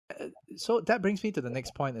So that brings me to the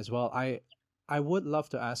next point as well. I would love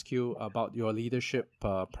to ask you about your leadership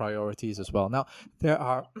priorities as well. Now, there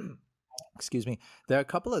are excuse me, there are a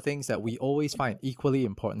couple of things that we always find equally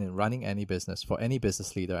important in running any business for any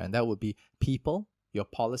business leader, and that would be people, your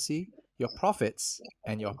policy, your profits,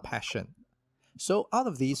 and your passion. So, out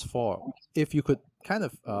of these four, if you could kind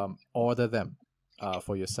of order them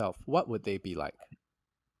for yourself, what would they be like?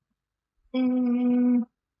 Mm,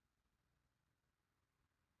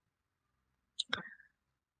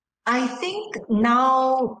 I think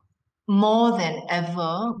now more than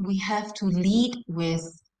ever, we have to lead with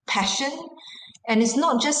passion. And it's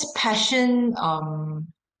not just passion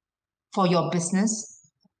for your business,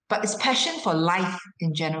 but it's passion for life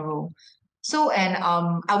in general. So, and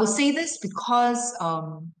I would say this because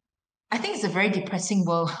I think it's a very depressing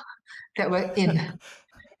world that we're in.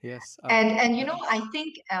 Yes. And I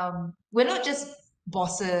think we're not just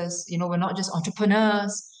bosses, we're not just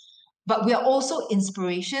entrepreneurs, but we are also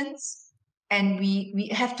inspirations. And we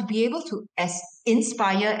have to be able to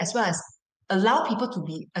inspire as well as allow people to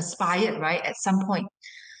be aspired, right, at some point.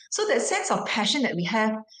 So that sense of passion that we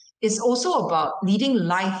have is also about leading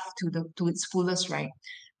life to its fullest, right?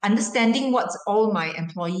 Understanding what all my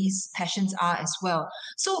employees' passions are as well.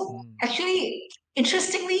 So Mm, actually,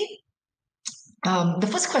 interestingly, the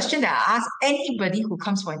first question that I ask anybody who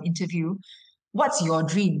comes for an interview, what's your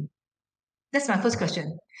dream? That's my first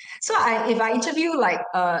question. So if I interview like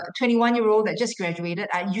a 21-year-old that just graduated,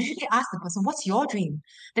 I usually ask the person, what's your dream?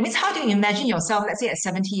 That means how do you imagine yourself, let's say at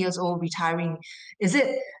 70 years old, retiring? Is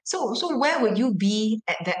it so where would you be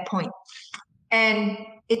at that point? And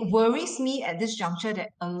it worries me at this juncture that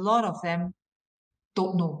a lot of them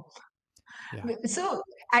don't know. yeah. So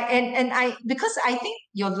I because I think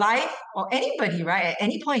your life or anybody, right, at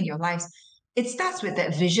any point in your lives, it starts with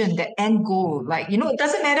that vision, that end goal. Mm, Like, it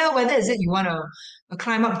doesn't matter whether is it you want to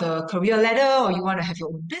climb up the career ladder or you want to have your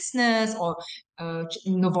own business or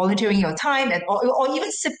volunteering your time or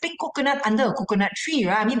even sipping coconut under a coconut tree,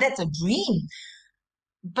 right? I mean, that's a dream.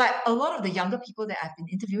 But a lot of the younger people that I've been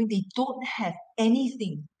interviewing, they don't have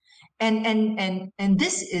anything. And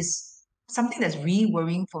this is something that's really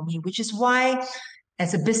worrying for me, which is why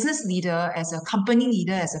as a business leader, as a company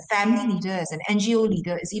leader, as a family leader, as an NGO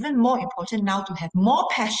leader, it's even more important now to have more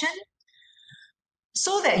passion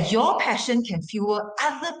so that your passion can fuel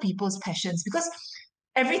other people's passions. Because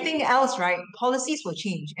everything else, right? Policies will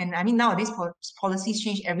change. And I mean, nowadays, policies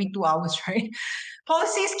change every 2 hours, right?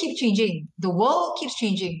 Policies keep changing, the world keeps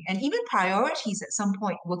changing, and even priorities at some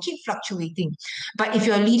point will keep fluctuating. But if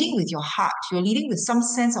you're leading with your heart, you're leading with some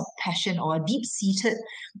sense of passion or a deep seated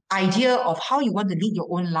idea of how you want to lead your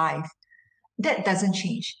own life, that doesn't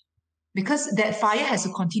change because that fire has to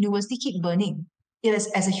continuously keep burning. It is,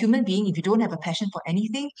 as a human being, if you don't have a passion for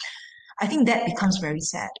anything, I think that becomes very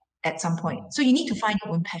sad at some point. mm. So you need to find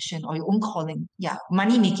your own passion or your own calling. Yeah,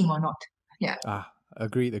 money making or not. Yeah.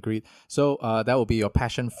 Agreed, agreed. So that will be your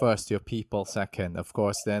passion first, your people second, of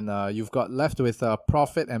course. Then you've got left with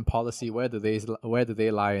profit and policy. Where do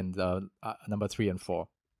they lie in the number three and four?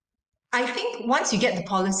 I think once you get the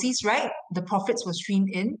policies right, the profits will stream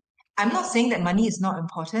in. I'm not saying that money is not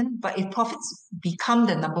important, but if profits become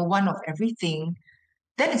the number one of everything,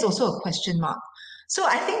 then it's also a question mark. So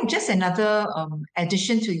I think just another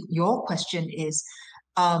addition to your question is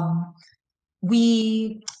um,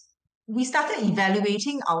 we we started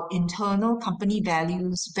evaluating our internal company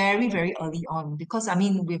values very, very early on because I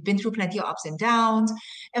mean we've been through plenty of ups and downs,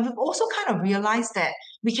 and we've also kind of realized that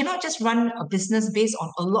we cannot just run a business based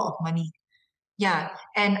on a lot of money. Yeah,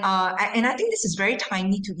 and I think this is very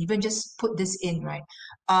timely to even just put this in, right?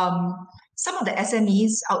 Some of the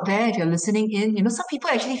SMEs out there, if you're listening in, some people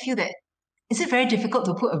actually feel that is it very difficult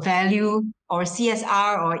to put a value or a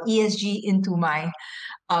CSR or ESG into my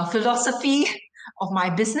philosophy of my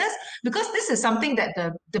business because this is something that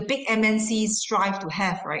the big MNCs strive to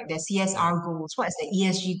have, right? Their Yeah. CSR goals, what is their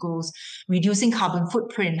ESG goals, reducing carbon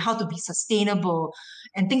footprint, how to be sustainable,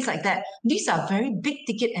 and things like that. These are very big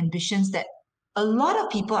ticket ambitions that a lot of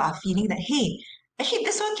people are feeling that, hey, actually,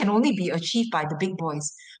 this one can only be achieved by the big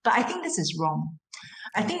boys. But I think this is wrong.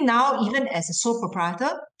 I Yeah. think now, even as a sole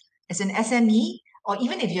proprietor, as an SME, or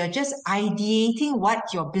even if you're just ideating what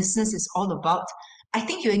your business is all about, I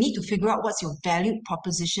think you need to figure out what's your value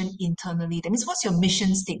proposition internally. That means what's your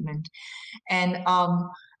mission statement? And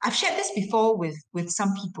I've shared this before with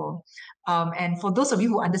some people. And for those of you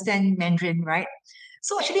who understand Mandarin, right?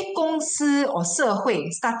 So actually, 公司 or 社会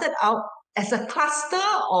started out as a cluster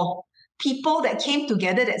of people that came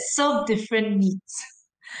together that serve different needs.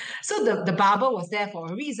 So the barber was there for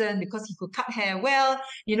a reason because he could cut hair well,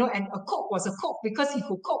 and a cook was a cook because he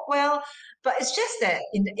could cook well. But it's just that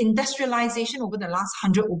in the industrialization over the last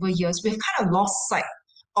 100 over years, we've kind of lost sight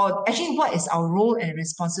or actually what is our role and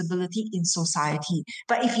responsibility in society.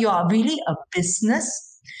 But if you are really a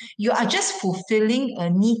business, you are just fulfilling a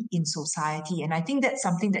need in society. And I think that's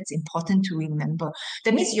something that's important to remember.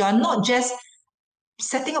 That means you are not just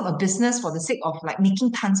setting up a business for the sake of like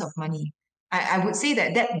making tons of money. I would say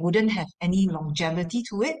that that wouldn't have any longevity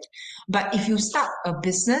to it. But if you start a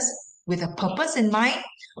business with a purpose in mind,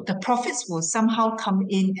 the profits will somehow come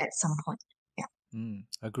in at some point.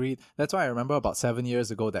 Agreed. That's why I remember about 7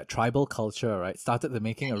 years ago that tribal culture, right, started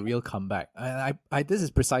making a real comeback. And this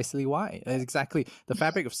is precisely why. Exactly. The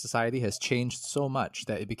fabric of society has changed so much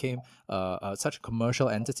that it became such a commercial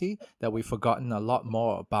entity that we've forgotten a lot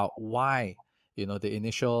more about why, the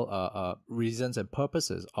initial reasons and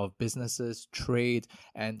purposes of businesses, trade,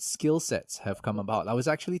 and skill sets have come about. I was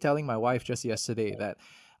actually telling my wife just yesterday that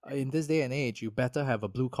in this day and age, you better have a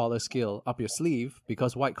blue collar skill up your sleeve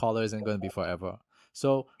because white collar isn't going to be forever.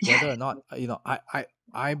 So whether or not,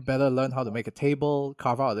 I better learn how to make a table,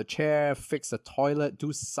 carve out a chair, fix a toilet,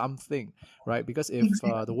 do something, right? Because if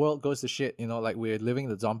the world goes to shit, like we're living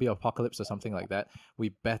the zombie apocalypse or something like that, we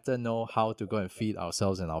better know how to go and feed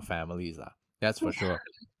ourselves and our families. That's for sure.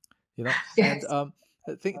 Yes. And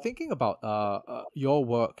thinking about your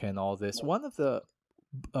work and all this, one of the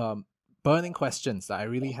burning questions that I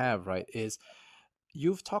really have, right, is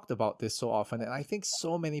you've talked about this so often, and I think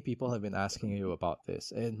so many people have been asking you about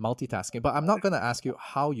this in multitasking, but I'm not going to ask you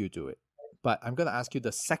how you do it, but I'm going to ask you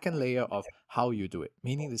the second layer of how you do it,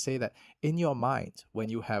 meaning to say that in your mind, when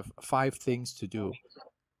you have 5 things to do,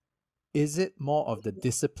 is it more of the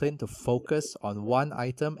discipline to focus on one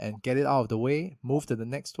item and get it out of the way, move to the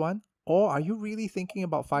next one? Or are you really thinking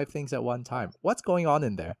about 5 things at one time? What's going on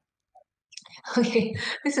in there? Okay,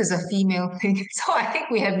 this is a female thing. So I think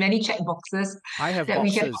we have many check boxes I have that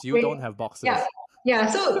we can boxes. You operate. don't have boxes. Yeah, yeah.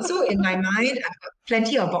 So in my mind, I've got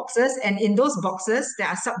plenty of boxes, and in those boxes, there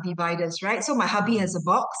are subdividers, right? So my hubby has a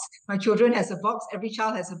box, my children has a box, every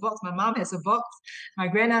child has a box, my mom has a box, my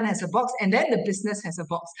grandaunt has a box, and then the business has a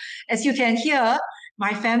box. As you can hear,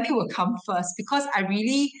 my family will come first because I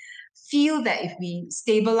really feel that if we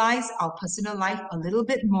stabilize our personal life a little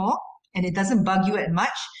bit more and it doesn't bug you as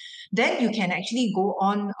much, then you can actually go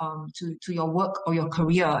on to your work or your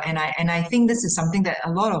career. And I think this is something that a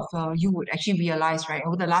lot of you would actually realize, right?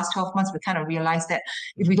 Over the last 12 months, we kind of realized that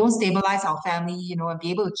if we don't stabilize our family, and be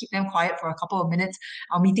able to keep them quiet for a couple of minutes,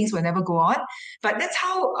 our meetings will never go on. But that's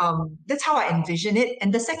how I envision it.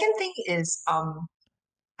 And the second thing is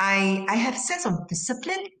I have a sense of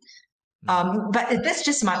discipline. But that's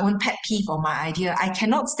just my own pet peeve or my idea. I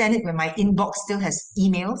cannot stand it when my inbox still has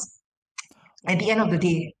emails at the end of the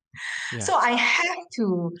day. Yeah. So I have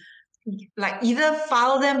to like either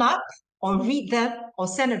file them up or read them or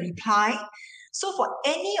send a reply. So for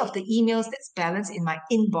any of the emails that's balanced in my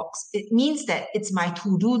inbox, it means that it's my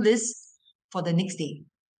to-do list for the next day.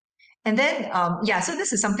 And then, so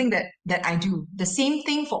this is something that I do. The same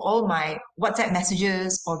thing for all my WhatsApp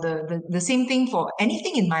messages or the same thing for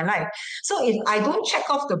anything in my life. So if I don't check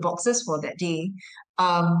off the boxes for that day,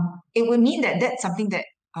 it would mean that that's something that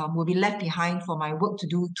will be left behind for my work to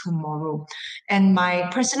do tomorrow. And my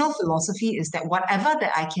personal philosophy is that whatever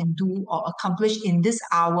that I can do or accomplish in this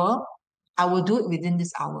hour, I will do it within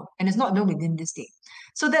this hour, and it's not done within this day.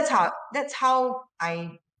 So that's how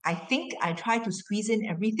I think I try to squeeze in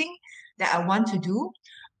everything that I want to do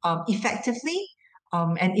effectively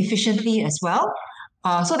and efficiently as well.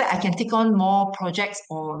 So that I can take on more projects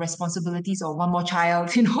or responsibilities or one more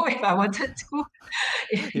child, if I wanted to.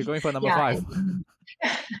 You're going for number Yeah. 5.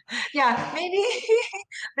 Yeah, maybe.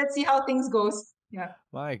 Let's see how things goes. Yeah.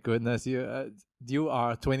 My goodness, you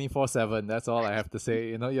are 24/7. That's all I have to say.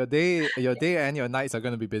 Your day and your nights are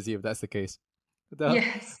going to be busy if that's the case.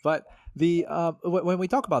 Yes. But when we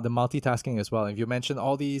talk about the multitasking as well, if you mentioned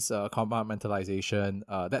all these compartmentalization,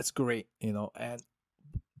 that's great, and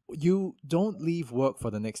you don't leave work for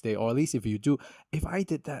the next day, or at least if you do. If I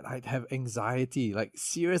did that, I'd have anxiety, like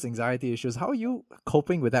serious anxiety issues. How are you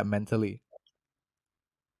coping with that mentally?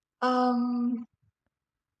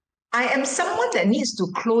 I am someone that needs to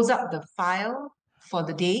close up the file for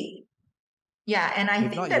the day. Yeah, and I If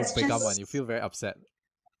think not, you that's become one. just You feel very upset.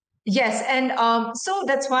 yes, and so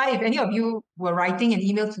that's why if any of you were writing an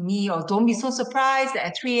email to me, or don't be so surprised that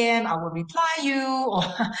at 3 a.m. I will reply you, or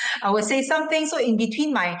I will say something. So in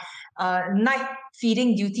between my night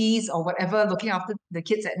feeding duties or whatever, looking after the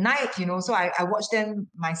kids at night, so I watch them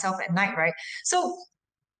myself at night, right? So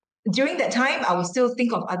during that time, I will still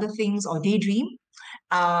think of other things or daydream.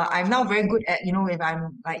 I'm now very good at, if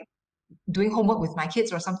I'm like doing homework with my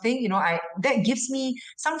kids or something, that gives me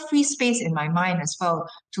some free space in my mind as well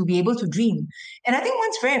to be able to dream. And I think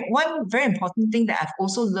one very important thing that I've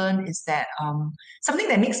also learned is that something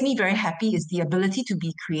that makes me very happy is the ability to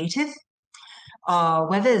be creative.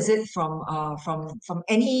 Whether is it from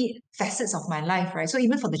any facets of my life, right? So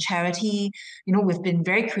even for the charity, we've been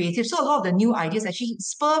very creative. So a lot of the new ideas actually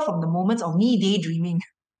spur from the moments of me daydreaming.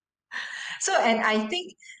 So, and I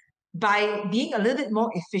think by being a little bit more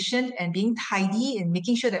efficient and being tidy and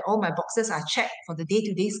making sure that all my boxes are checked for the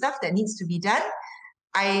day-to-day stuff that needs to be done,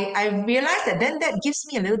 I realized that then that gives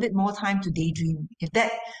me a little bit more time to daydream. If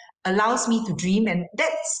that allows me to dream and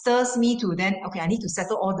that stirs me to then, okay, I need to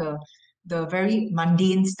settle all the very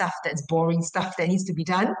mundane stuff, that's boring stuff that needs to be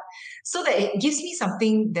done, so that it gives me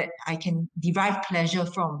something that I can derive pleasure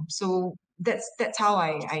from. So that's how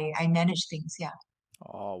I manage things. Yeah.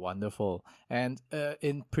 Oh, wonderful! And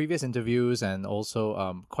in previous interviews and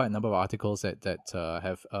also quite a number of articles that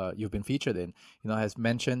have you've been featured in, has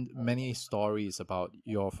mentioned many stories about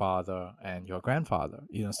your father and your grandfather.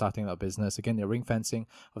 Starting a business, again, the ring fencing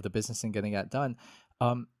of the business and getting that done.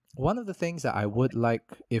 One of the things that I would like,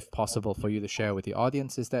 if possible, for you to share with the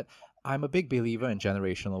audience is that I'm a big believer in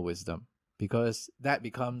generational wisdom, because that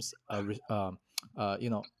becomes an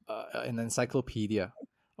encyclopedia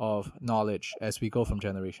of knowledge as we go from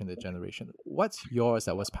generation to generation. What's yours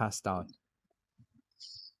that was passed down?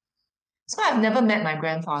 So I've never met my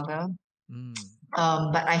grandfather, Mm,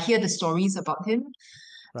 but I hear the stories about him.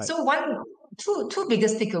 right. So two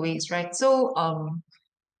biggest takeaways, right? So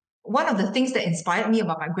one of the things that inspired me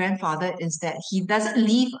about my grandfather is that he doesn't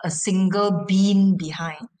leave a single bean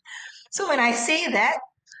behind. So when I say that,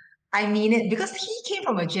 I mean it, because he came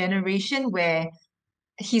from a generation where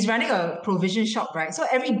he's running a provision shop, right? So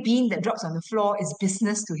every bean that drops on the floor is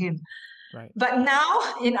business to him. Right. But now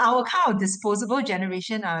in our kind of disposable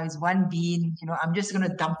generation, is one bean, I'm just going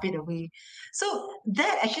to dump it away. So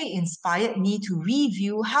that actually inspired me to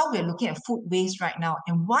review how we're looking at food waste right now,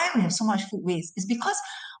 and why we have so much food waste is because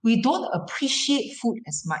we don't appreciate food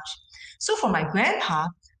as much. So for my grandpa,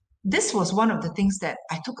 this was one of the things that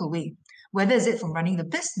I took away, whether is it from running the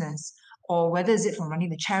business or whether is it from running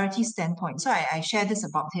the charity standpoint. So I share this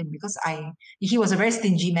about him because he was a very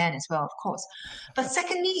stingy man as well, of course. But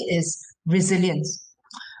secondly is resilience.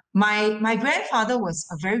 My grandfather was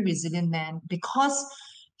a very resilient man because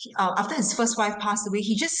after his first wife passed away,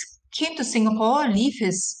 he just came to Singapore, leave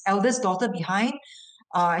his eldest daughter behind.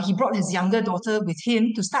 He brought his younger daughter with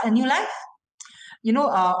him to start a new life,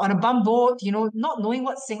 on a bum boat, not knowing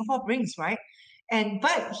what Singapore brings, right?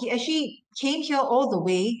 But he actually came here all the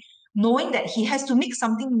way, knowing that he has to make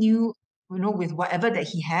something new, with whatever that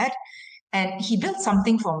he had. And he built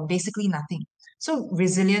something from basically nothing. So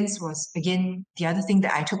resilience was, again, the other thing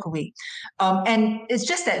that I took away. And it's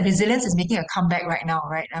just that resilience is making a comeback right now,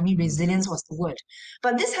 right? I mean, resilience was the word.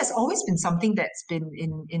 But this has always been something that's been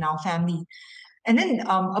in our family. And then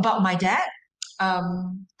about my dad,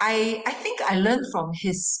 I think I learned from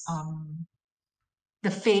his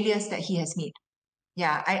the failures that he has made.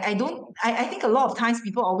 Yeah, I think a lot of times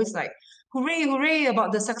people always like, hooray, hooray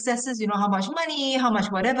about the successes, how much money, how much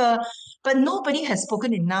whatever, but nobody has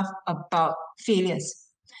spoken enough about failures.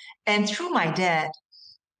 And through my dad,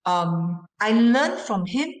 I learned from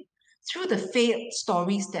him through the failed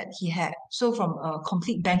stories that he had. So from a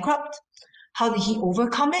complete bankrupt, how did he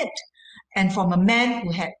overcome it? And from a man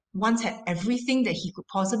who had once had everything that he could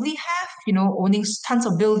possibly have, owning tons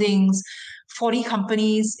of buildings, 40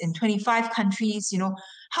 companies in 25 countries,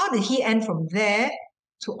 how did he end from there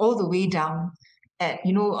to all the way down at,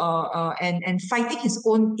 and fighting his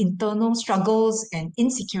own internal struggles and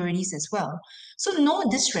insecurities as well. So no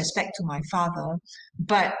disrespect to my father,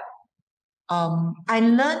 but I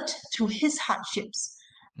learned through his hardships.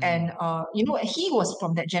 And, he was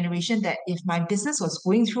from that generation that if my business was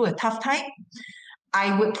going through a tough time,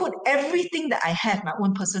 I would put everything that I have, my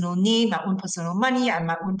own personal name, my own personal money, and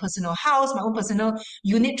my own personal house, my own personal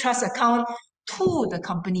unit trust account to the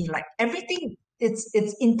company. Like everything,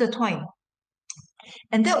 it's intertwined.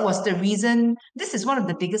 And that was the reason, this is one of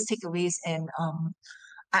the biggest takeaways. And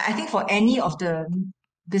I think for any of the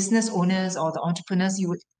business owners or the entrepreneurs, you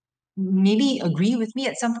would maybe agree with me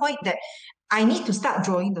at some point that I need to start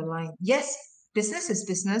drawing the line. Yes, business is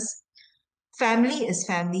business, family is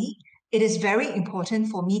family. It is very important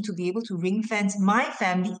for me to be able to ring fence my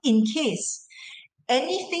family in case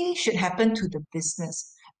anything should happen to the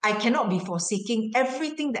business. I cannot be forsaking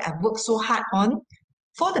everything that I've worked so hard on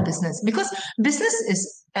for the business, because business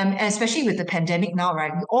is, especially with the pandemic now,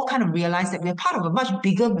 right? We all kind of realize that we're part of a much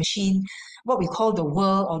bigger machine, what we call the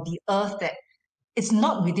world or the earth, that it's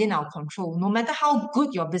not within our control. No matter how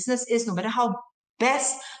good your business is, no matter how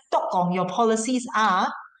best on your policies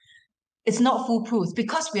are, it's not foolproof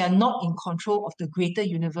because we are not in control of the greater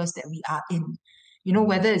universe that we are in. You know,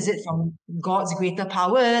 whether is it from God's greater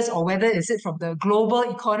powers or whether is it from the global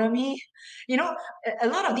economy, you know, a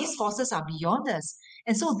lot of these forces are beyond us.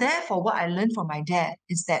 And so therefore, what I learned from my dad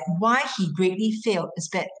is that why he greatly failed is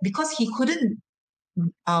that because he couldn't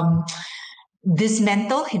um,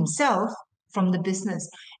 dismantle himself from the business.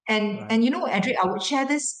 And you know, Edric, I would share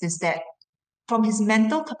this is that from his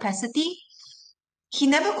mental capacity, he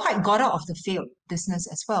never quite got out of the failed business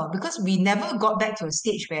as well because we never got back to a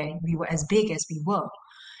stage where we were as big as we were.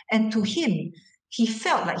 And to him, he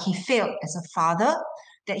felt like he failed as a father,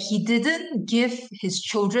 that he didn't give his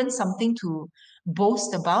children something to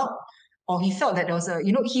boast about, or he felt that there was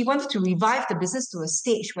he wanted to revive the business to a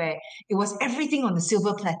stage where it was everything on the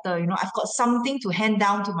silver platter. I've got something to hand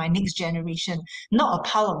down to my next generation, not a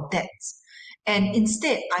pile of debts. And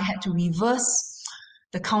instead, I had to reverse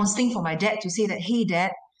the counseling for my dad to say that, hey,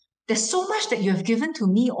 dad, there's so much that you have given to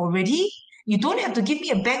me already. You don't have to give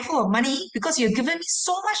me a bag full of money because you've given me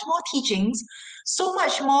so much more teachings, so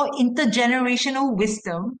much more intergenerational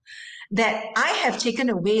wisdom that I have taken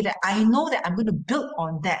away that I know that I'm going to build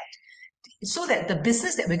on that so that the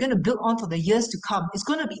business that we're going to build on for the years to come is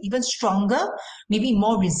going to be even stronger, maybe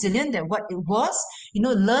more resilient than what it was.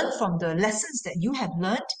 Learn from the lessons that you have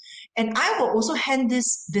learned. And I will also hand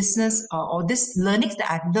this business or this learnings that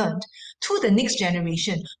I've learned to the next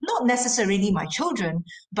generation, not necessarily my children,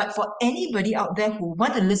 but for anybody out there who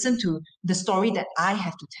want to listen to the story that I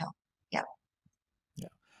have to tell. Yeah. Yeah.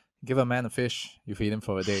 Give a man a fish, you feed him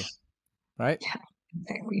for a day, right? Yeah.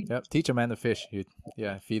 Exactly. Yep. Teach a man to fish.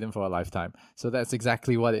 Feed him for a lifetime. So that's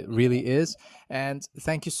exactly what it really is. And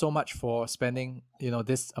thank you so much for spending,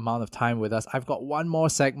 this amount of time with us. I've got one more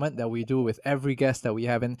segment that we do with every guest that we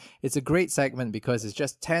have, and it's a great segment because it's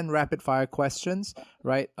just 10 rapid fire questions,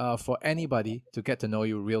 right? For anybody to get to know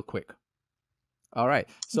you real quick. All right.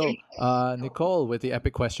 So, Nichol, with the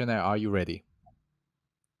EPIC questionnaire, are you ready?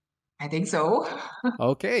 I think so.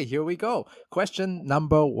 Okay, here we go. Question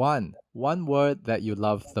number 1. One word that you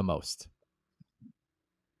love the most.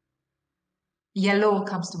 Yellow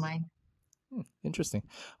comes to mind. Interesting.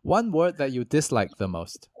 One word that you dislike the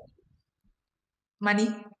most. Money.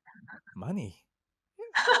 Money.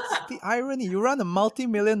 It's the irony. You run a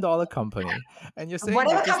multi-million-dollar company, and you're saying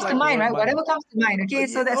whatever comes to mind, right? Whatever comes to mind. Okay,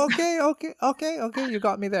 so that's okay. You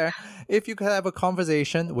got me there. If you could have a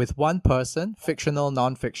conversation with one person, fictional,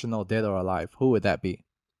 non-fictional, dead or alive, who would that be?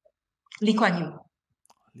 Lee Kuan Yew.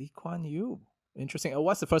 Lee Kuan Yew. Interesting.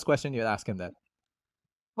 What's the first question you'd ask him then?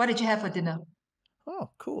 What did you have for dinner? Oh,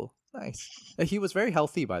 cool. Nice. He was very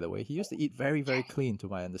healthy, by the way. He used to eat very, very clean, to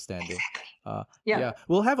my understanding. Yeah.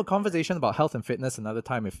 We'll have a conversation about health and fitness another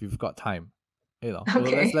time if you've got time.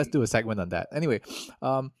 Okay. Let's do a segment on that. Anyway,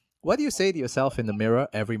 what do you say to yourself in the mirror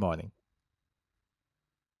every morning?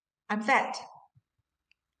 I'm fat.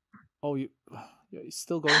 Oh, you're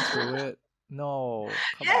still going through it? No.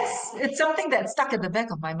 Yes, it's something that's stuck at the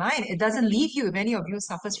back of my mind. It doesn't leave you if any of you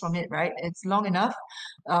suffers from it, right? It's long enough.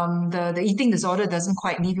 The eating disorder doesn't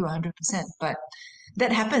quite leave you 100%, but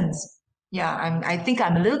that happens. Yeah, I think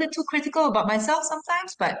I'm a little bit too critical about myself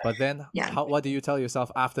sometimes, but then, yeah. What do you tell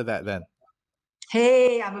yourself after that then?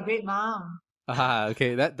 Hey, I'm a great mom.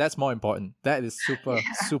 Okay, that's more important. That is super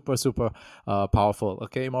powerful.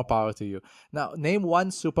 Okay, more power to you. Now, name one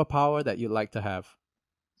superpower that you'd like to have.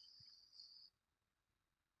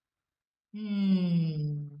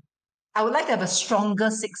 I would like to have a stronger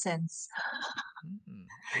sixth sense.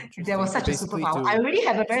 If there was such a superpower. I already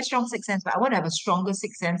have a very strong sixth sense, but I want to have a stronger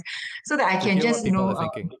sixth sense so that I can just,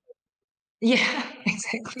 yeah,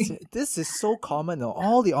 exactly. This is so common.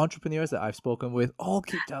 All the entrepreneurs that I've spoken with all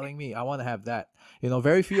keep telling me, I want to have that.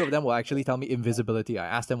 Very few of them will actually tell me invisibility. I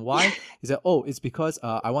ask them why. He said, it's because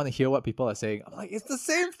I want to hear what people are saying. I'm like, it's the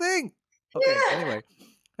same thing. Okay, yeah.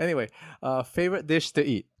 Anyway, favorite dish to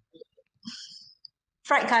eat?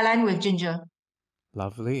 Fried kailan with ginger.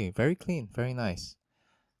 Lovely. Very clean. Very nice.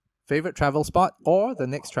 Favorite travel spot or the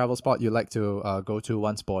next travel spot you'd like to go to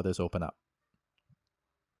once borders open up?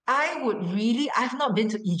 I've not been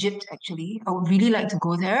to Egypt actually. I would really like to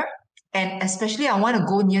go there. And especially I want to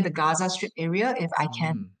go near the Gaza Strip area if I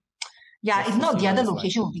can. Yeah, if not, the other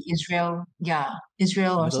location would be Israel. Yeah,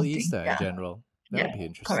 Israel or Middle something. East in general. That would be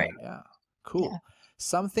interesting. Correct. Yeah, cool. Yeah.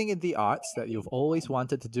 Something in the arts that you've always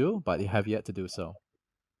wanted to do, but you have yet to do so.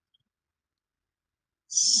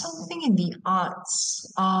 Something in the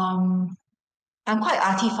arts. I'm quite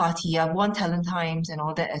arty-farty. I've won talent times and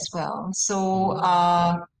all that as well. So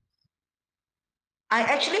I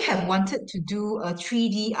actually have wanted to do a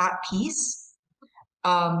 3D art piece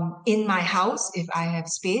in my house if I have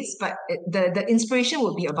space, but the inspiration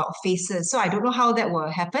would be about faces. So I don't know how that will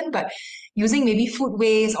happen, but using maybe food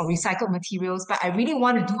waste or recycled materials. But I really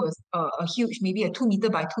want to do a huge, maybe a 2 meter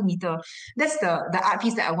by 2 meter. That's the art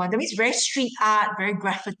piece that I want. That means very street art, very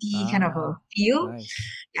graffiti kind of a Ah, feel. nice.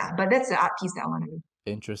 Yeah, but that's the art piece that I want to do.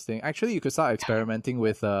 Interesting. Actually, you could start experimenting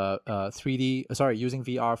with 3D, sorry, using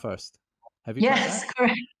VR first. Have you tried Yes, that?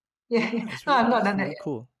 correct. Yeah, Yeah, yeah. No, I've not it's done that really yet.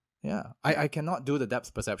 cool. Yeah. I cannot do the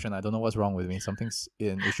depth perception. I don't know what's wrong with me. Something's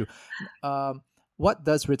an issue. Um, what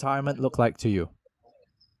does retirement look like to you?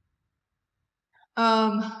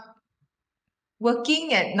 Um,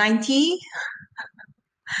 working at 90,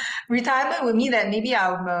 retirement would mean that maybe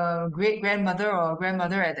I'm a great grandmother or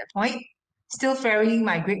grandmother at that point, still ferrying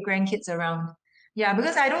my great grandkids around. Yeah,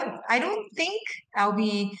 because I don't think I'll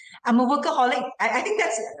be, I'm a workaholic. I think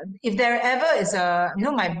that's, if there ever is a,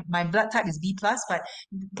 my blood type is B plus, but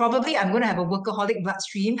probably I'm going to have a workaholic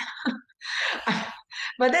bloodstream.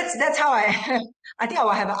 But that's how I think I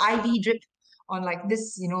will have an IV drip on like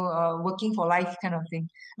this, working for life kind of thing.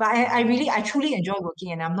 But I truly enjoy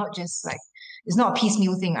working, and I'm not just like, it's not a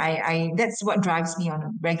piecemeal thing. That's what drives me on a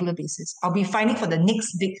regular basis. I'll be finding for the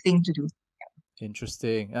next big thing to do.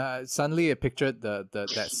 Interesting. Suddenly I pictured the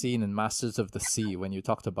that scene in Masters of the Sea when you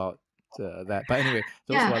talked about that. But anyway,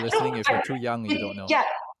 those who Yeah, are listening, if you're too young, you don't know. yeah.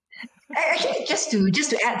 Actually, just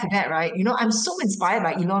to add to that, right? I'm so inspired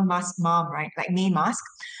by Elon Musk's mom, right? Like May Musk,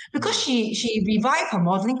 because Hmm. she revived her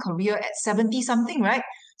modeling career at 70 something, right?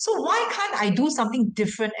 So why can't I do something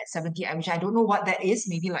different at 70? Which I don't know what that is,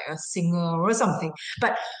 maybe like a singer or something,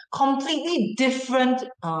 but completely different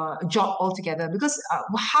job altogether. Because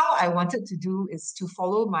how I wanted to do is to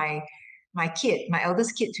follow my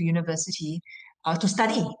eldest kid to university, to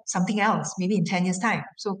study something else, maybe in 10 years' time.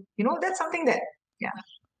 So, that's something that, yeah.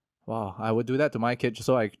 Wow, I would do that to my kid just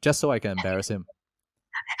so I can embarrass him.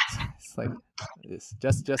 It's like it's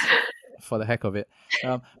just for the heck of it.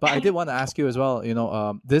 But I did want to ask you as well.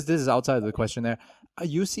 This is outside of the questionnaire.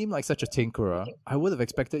 You seem like such a tinkerer. I would have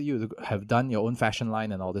expected you to have done your own fashion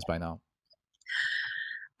line and all this by now.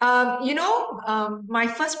 My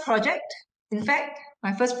first project, in fact,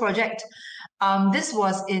 this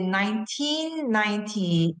was in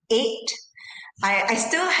 1998. I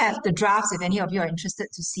still have the drafts if any of you are interested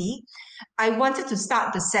to see. I wanted to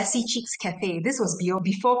start the Sassy Cheeks Cafe. This was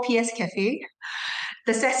before PS Cafe.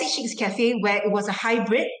 The Sassy Cheeks Cafe, where it was a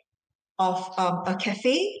hybrid of a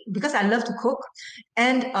cafe, because I love to cook,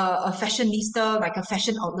 and a fashionista, like a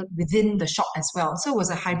fashion outlet within the shop as well. So it was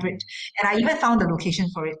a hybrid. Mm. And I even found the location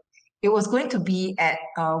for it. It was going to be at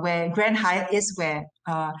where Grand Hyatt is, where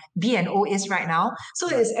B&O is right now. So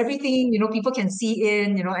Right. it's everything, people can see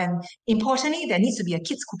and importantly, there needs to be a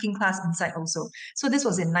kids cooking class inside also. So this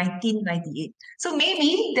was in 1998. So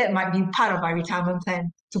maybe that might be part of my retirement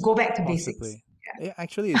plan, to go back to basics. Possibly. It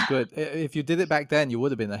actually is good. If you did it back then, you would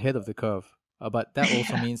have been ahead of the curve. But that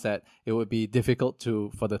also Yeah. means that it would be difficult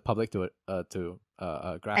for the public to grasp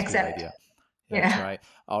the Except, idea. That's yeah. right.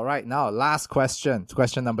 All right. Now, last question.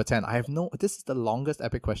 Question number 10. This is the longest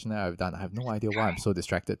epic questionnaire I've done. I have no idea why I'm so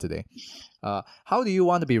distracted today. How do you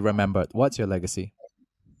want to be remembered? What's your legacy?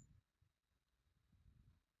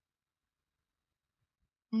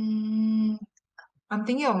 Mm, I'm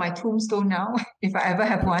thinking of my tombstone now, if I ever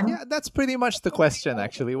have one. Yeah, that's pretty much the question,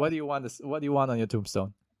 actually. What do you want on your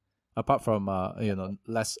tombstone? Apart from,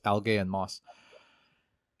 less algae and moss.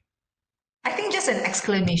 I think just an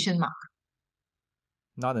exclamation mark.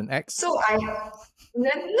 Not an X? So not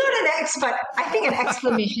an X, but I think an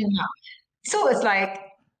exclamation mark. So it's like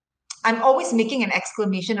I'm always making an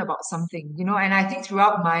exclamation about something, and I think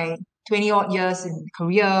throughout my 20 odd years in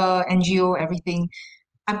career, NGO, everything,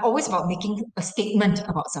 I'm always about making a statement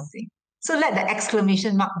about something. So let the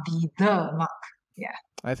exclamation mark be the mark. Yeah.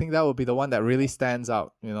 I think that would be the one that really stands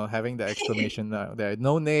out, having the exclamation there.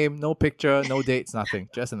 No name, no picture, no dates, nothing,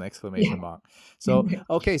 just an exclamation Yeah. mark. So,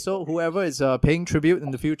 okay, so whoever is paying tribute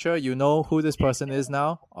in the future, you know who this person is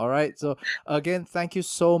now. All right. So, again, thank you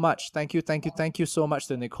so much. Thank you so much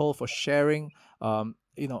to Nichol for sharing,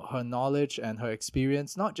 her knowledge and her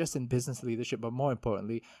experience, not just in business leadership, but more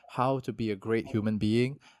importantly, how to be a great human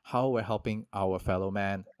being, how we're helping our fellow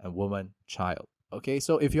man and woman child. Okay,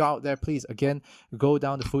 so if you're out there, please again go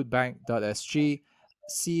down to foodbank.sg,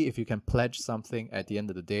 see if you can pledge something at the end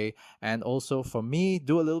of the day. And also for me,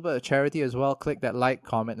 do a little bit of charity as well. Click that like,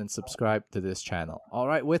 comment, and subscribe to this channel. All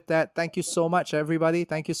right, with that, thank you so much, everybody.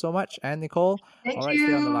 Thank you so much. And Nichol, Thank all right,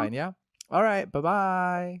 stay on the you. line, yeah? All right, bye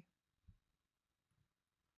bye.